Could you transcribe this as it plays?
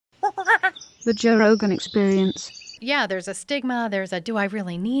The Joe Rogan Experience. Yeah, there's a stigma. There's a, do I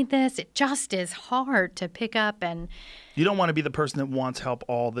really need this? It just is hard to pick up and... You don't want to be the person that wants help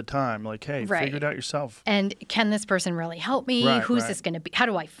all the time. Like, hey, Right. figure it out yourself. And can this person really help me? Right, Who's right. this going to be? How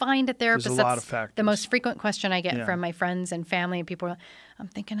do I find a therapist? There's a lot of That's factors. the most frequent question I get Yeah. from my friends and family and people. I'm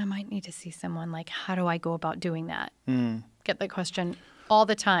thinking I might need to see someone. Like, how do I go about doing that? Get that question all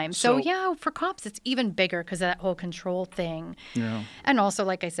the time. So, yeah, for cops, it's even bigger because of that whole control thing. Yeah. And also,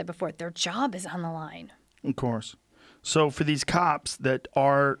 like I said before, their job is on the line. Of course. So for these cops that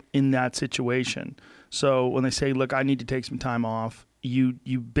are in that situation, so when they say, look, I need to take some time off, you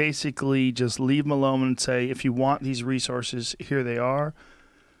basically just leave them alone and say, if you want these resources, here they are?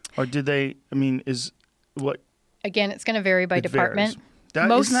 Or did they, I mean, is what? Again, it's going to vary by it department.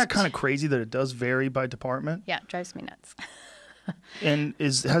 Varies. Isn't that kind of crazy that it does vary by department? Yeah, it drives me nuts. And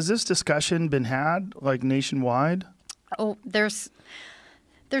has this discussion been had, like, nationwide? Oh, there's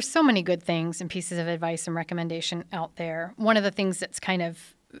so many good things and pieces of advice and recommendation out there. One of the things that's kind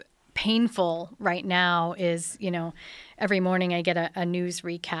of painful right now is, every morning I get a news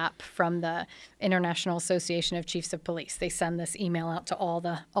recap from the International Association of Chiefs of Police. They send this email out to all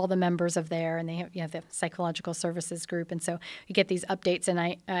the members of there, and they have the Psychological Services group. And so you get these updates, and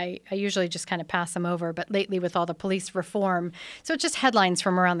I usually just kind of pass them over. But lately with all the police reform, so it's just headlines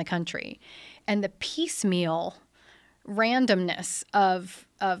from around the country. And the piecemeal randomness of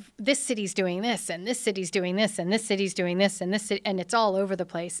this city's doing this and this city's doing this and this city's doing this and this city, and it's all over the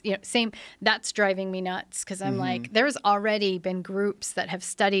place. That's driving me nuts because I'm like, there's already been groups that have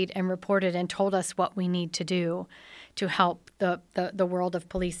studied and reported and told us what we need to do to help the world of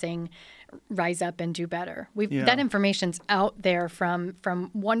policing rise up and do better. That information's out there from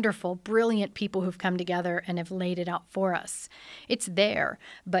wonderful, brilliant people who've come together and have laid it out for us. It's there,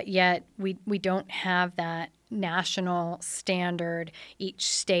 but yet we don't have that national standard. Each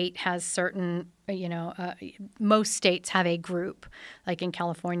state has certain, most states have a group. Like in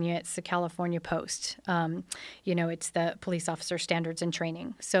California, it's the California Post. It's the Police Officer Standards and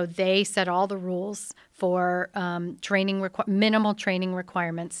Training. So they set all the rules for minimal training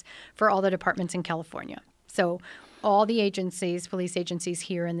requirements for all the departments in California. So all the agencies, police agencies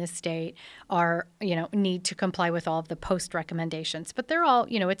here in this state are, need to comply with all of the post recommendations. But they're all,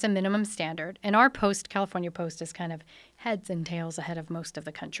 it's a minimum standard. And our post, California Post, is kind of heads and tails ahead of most of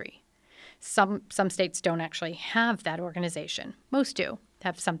the country. Some states don't actually have that organization. Most do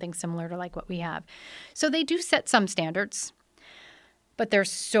have something similar to like what we have. So they do set some standards, but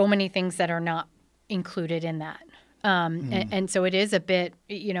there's so many things that are not included in that. And so it is a bit,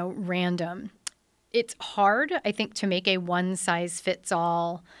 random. It's hard, I think, to make a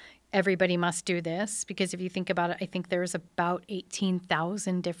one-size-fits-all, everybody must do this, because if you think about it, I think there's about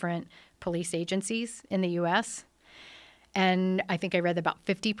 18,000 different police agencies in the U.S., and I think I read that about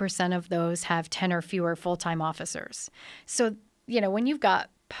 50% of those have 10 or fewer full-time officers. So, when you've got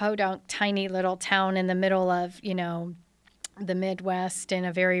Podunk, tiny little town in the middle of, the Midwest in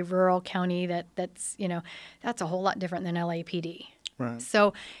a very rural county that's a whole lot different than LAPD. Right.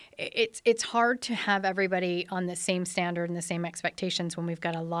 So it's hard to have everybody on the same standard and the same expectations when we've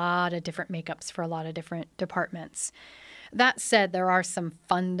got a lot of different makeups for a lot of different departments. That said, there are some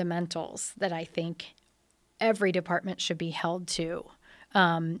fundamentals that I think every department should be held to.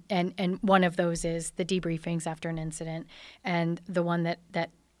 And one of those is the debriefings after an incident. And the one that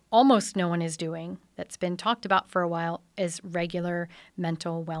almost no one is doing, that's been talked about for a while, is regular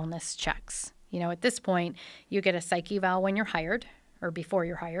mental wellness checks. At this point, you get a psych eval when you're hired or before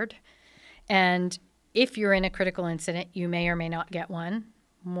you're hired. And if you're in a critical incident, you may or may not get one.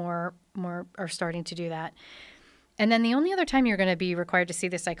 More are starting to do that. And then the only other time you're going to be required to see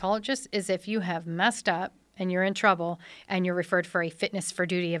the psychologist is if you have messed up and you're in trouble and you're referred for a fitness for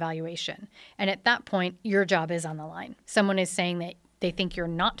duty evaluation. And at that point, your job is on the line. Someone is saying that they think you're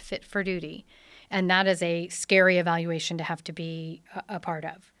not fit for duty. And that is a scary evaluation to have to be a part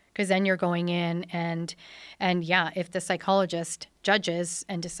of. Because then you're going in and if the psychologist judges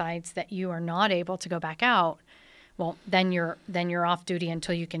and decides that you are not able to go back out, well, then you're off duty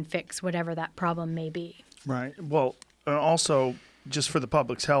until you can fix whatever that problem may be. Right. Well, also, just for the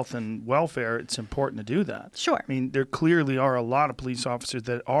public's health and welfare, it's important to do that. Sure. I mean, there clearly are a lot of police officers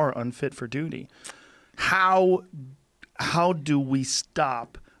that are unfit for duty. How do we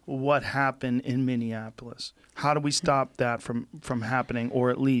stop what happened in Minneapolis? How do we stop that from happening, or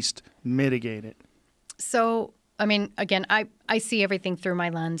at least mitigate it? So, I mean, again, I see everything through my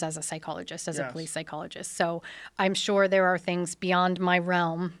lens as a psychologist, as a police psychologist. So I'm sure there are things beyond my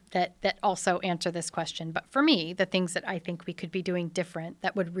realm that also answer this question. But for me, the things that I think we could be doing different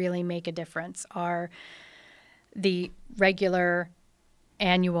that would really make a difference are the regular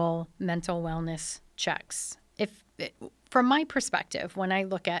annual mental wellness checks. From my perspective, when I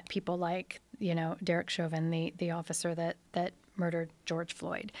look at people like, Derek Chauvin, the officer that murdered George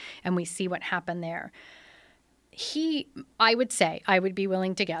Floyd, and we see what happened there, I would be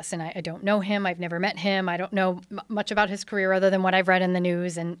willing to guess, and I don't know him, I've never met him, I don't know much about his career other than what I've read in the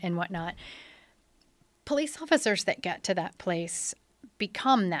news and whatnot. Police officers that get to that place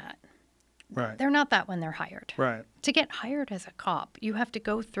become that. Right. They're not that when they're hired. Right. To get hired as a cop, you have to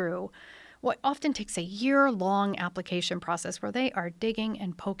go through what often takes a year-long application process where they are digging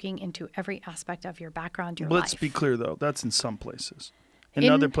and poking into every aspect of your background, your life. Let's be clear, though. That's in some places. In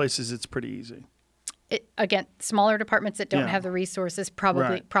other places, it's pretty easy. Again, smaller departments that don't have the resources,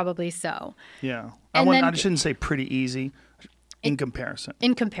 probably so. Yeah. I shouldn't say pretty easy. In comparison.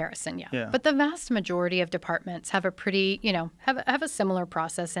 In comparison, yeah. But the vast majority of departments have a pretty, have a similar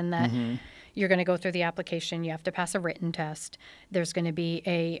process in that you're going to go through the application. You have to pass a written test. There's going to be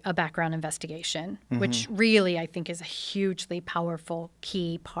a background investigation, which really I think is a hugely powerful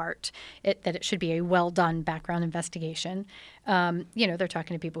key part, that it should be a well-done background investigation. They're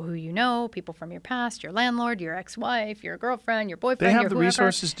talking to people who people from your past, your landlord, your ex-wife, your girlfriend, your boyfriend, They have the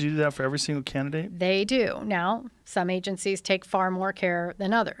resources to do that for every single candidate? They do. Now, some agencies take far more care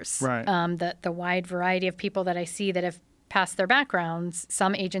than others. Right. The wide variety of people that I see that have passed their backgrounds,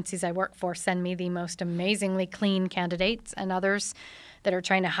 some agencies I work for send me the most amazingly clean candidates, and others that are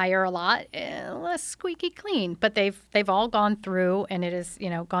trying to hire a lot, less squeaky clean. But they've all gone through, and it is,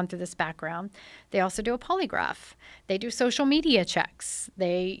 gone through this background. They also do a polygraph. They do social media checks.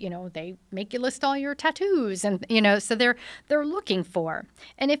 They make you list all your tattoos, and so they're looking for.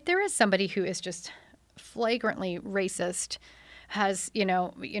 And if there is somebody who is just flagrantly racist, has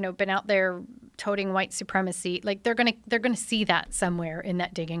been out there toting white supremacy, like they're gonna see that somewhere in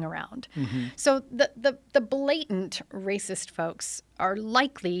that digging around. So the blatant racist folks are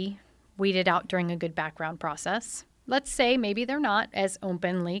likely weeded out during a good background process. Let's say maybe they're not as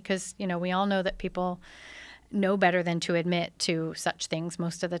openly, because we all know that people know better than to admit to such things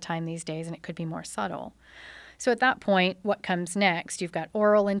most of the time these days, and it could be more subtle. So at that point, what comes next? You've got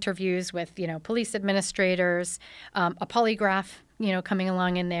oral interviews with, police administrators, a polygraph, coming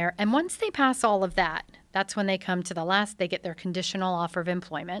along in there. And once they pass all of that, that's when they come to they get their conditional offer of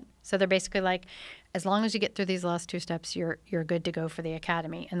employment. So they're basically like, as long as you get through these last two steps, you're good to go for the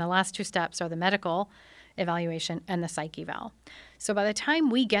academy. And the last two steps are the medical evaluation and the psych eval. So by the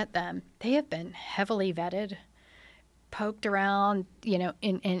time we get them, they have been heavily vetted, poked around,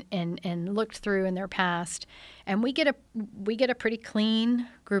 and looked through in their past, and we get a pretty clean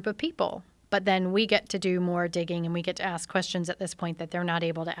group of people. But then we get to do more digging, and we get to ask questions at this point that they're not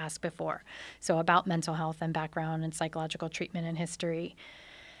able to ask before. So about mental health and background and psychological treatment and history.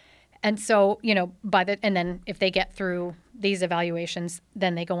 And so, and then if they get through these evaluations,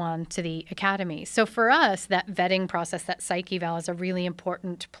 then they go on to the academy. So for us, that vetting process, that psych eval, is a really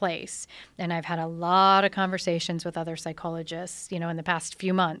important place. And I've had a lot of conversations with other psychologists, in the past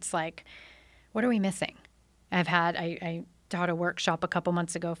few months, like, what are we missing? I taught a workshop a couple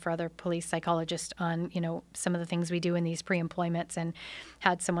months ago for other police psychologists on, some of the things we do in these pre-employments, and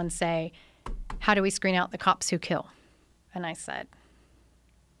had someone say, how do we screen out the cops who kill? And I said,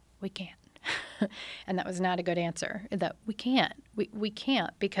 we can't. And that was not a good answer. That we can't. We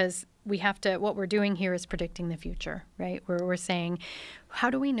can't, because we have to, what we're doing here is predicting the future, right? We're saying,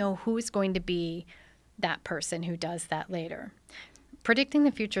 how do we know who is going to be that person who does that later? Predicting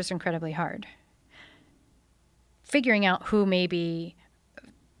the future is incredibly hard. Figuring out who may be,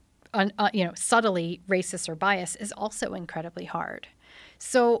 subtly racist or biased is also incredibly hard.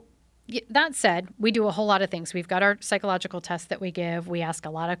 So that said, we do a whole lot of things. We've got our psychological tests that we give. We ask a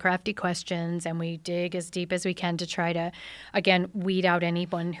lot of crafty questions, and we dig as deep as we can to try to, again, weed out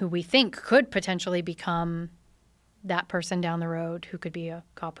anyone who we think could potentially become that person down the road, who could be a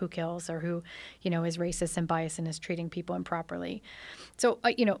cop who kills, or who, is racist and biased and is treating people improperly. So,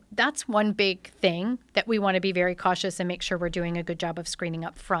 that's one big thing that we want to be very cautious and make sure we're doing a good job of screening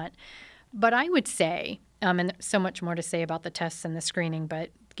up front. But I would say, and there's so much more to say about the tests and the screening, but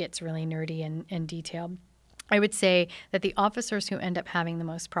gets really nerdy and detailed. I would say that the officers who end up having the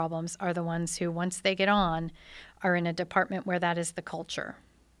most problems are the ones who, once they get on, are in a department where that is the culture.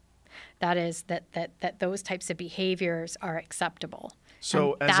 That is that those types of behaviors are acceptable.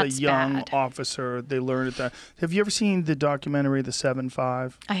 So as a young officer, they learned that. Have you ever seen the documentary The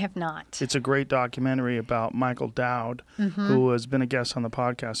 7-5? I have not. It's a great documentary about Michael Dowd, who has been a guest on the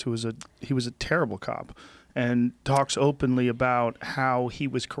podcast, he was a terrible cop, and talks openly about how he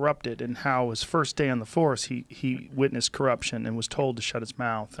was corrupted and how his first day on the force he witnessed corruption and was told to shut his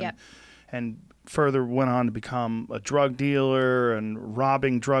mouth. And further went on to become a drug dealer and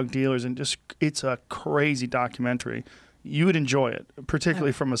robbing drug dealers, and just it's a crazy documentary. You would enjoy it,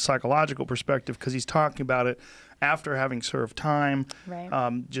 particularly from a psychological perspective, because he's talking about it after having served time,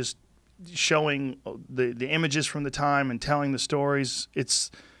 Right. just showing the images from the time and telling the stories.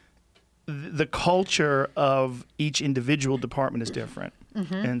 It's the culture of each individual department is different,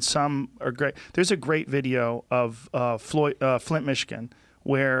 and some are great. There's a great video of Floyd, Flint, Michigan,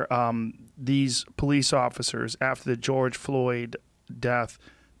 where these police officers, after the George Floyd death,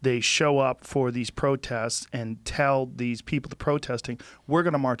 they show up for these protests and tell these people protesting, "We're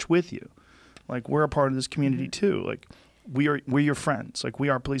going to march with you. Like, we're a part of this community too. Like, we're your friends. Like, we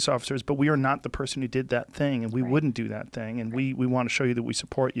are police officers, but we are not the person who did that thing, and we wouldn't do that thing. And we want to show you that we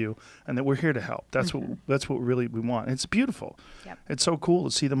support you and that we're here to help. That's what really we want. And it's beautiful. Yep. It's so cool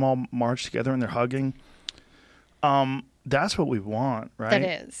to see them all march together and they're hugging. That's what we want, right?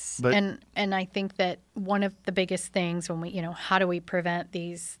 That is. But, and I think that one of the biggest things when we, how do we prevent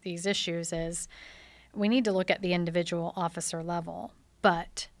these issues is we need to look at the individual officer level.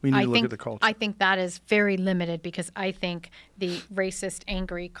 But we need to look at the culture. I think that is very limited because I think the racist,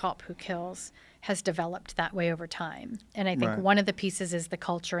 angry cop who kills has developed that way over time. And I think one of the pieces is the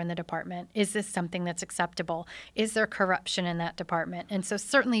culture in the department. Is this something that's acceptable? Is there corruption in that department? And so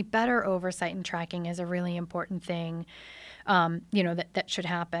certainly better oversight and tracking is a really important thing, that should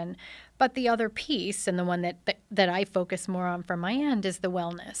happen. But the other piece, and the one that I focus more on from my end, is the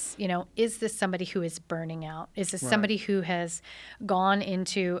wellness. Is this somebody who is burning out? Is this somebody who has gone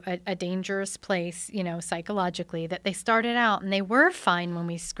into a dangerous place, psychologically, that they started out and they were fine when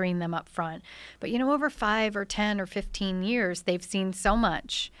we screened them up front. But, over 5 or 10 or 15 years, they've seen so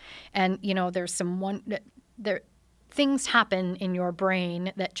much. And, there's things happen in your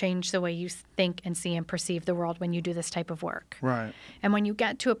brain that change the way you think and see and perceive the world when you do this type of work. Right. And when you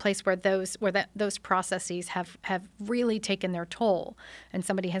get to a place where those processes have really taken their toll and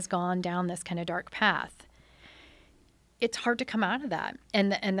somebody has gone down this kind of dark path, it's hard to come out of that.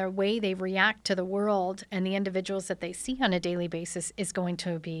 And the way they react to the world and the individuals that they see on a daily basis is going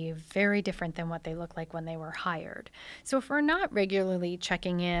to be very different than what they look like when they were hired. So if we're not regularly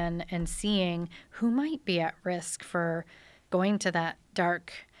checking in and seeing who might be at risk for going to that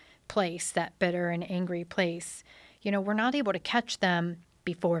dark place, that bitter and angry place, we're not able to catch them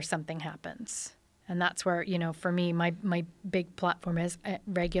before something happens. And that's where, for me, my big platform is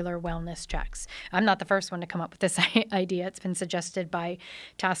regular wellness checks. I'm not the first one to come up with this idea. It's been suggested by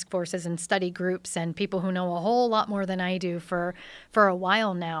task forces and study groups and people who know a whole lot more than I do for a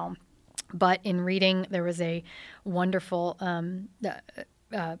while now. But in reading, there was a wonderful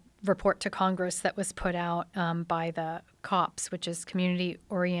report to Congress that was put out by the COPS, which is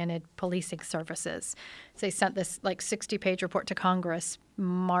Community-Oriented Policing Services. So they sent this 60-page report to Congress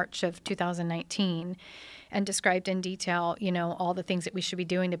March of 2019 and described in detail, all the things that we should be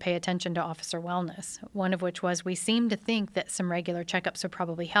doing to pay attention to officer wellness. One of which was we seem to think that some regular checkups would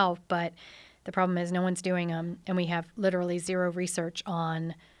probably help, but the problem is no one's doing them, and we have literally zero research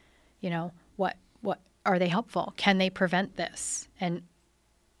on, what are they helpful? Can they prevent this? And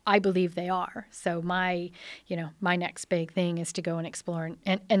I believe they are. So my next big thing is to go and explore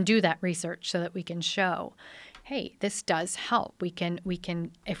and do that research so that we can show, hey, this does help. We can,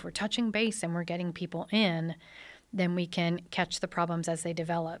 if we're touching base and we're getting people in, then we can catch the problems as they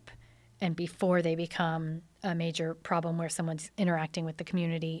develop and before they become a major problem where someone's interacting with the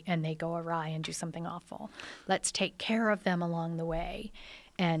community and they go awry and do something awful. Let's take care of them along the way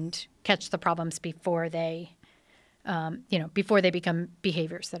and catch the problems before they become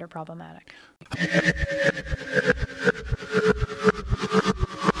behaviors that are problematic.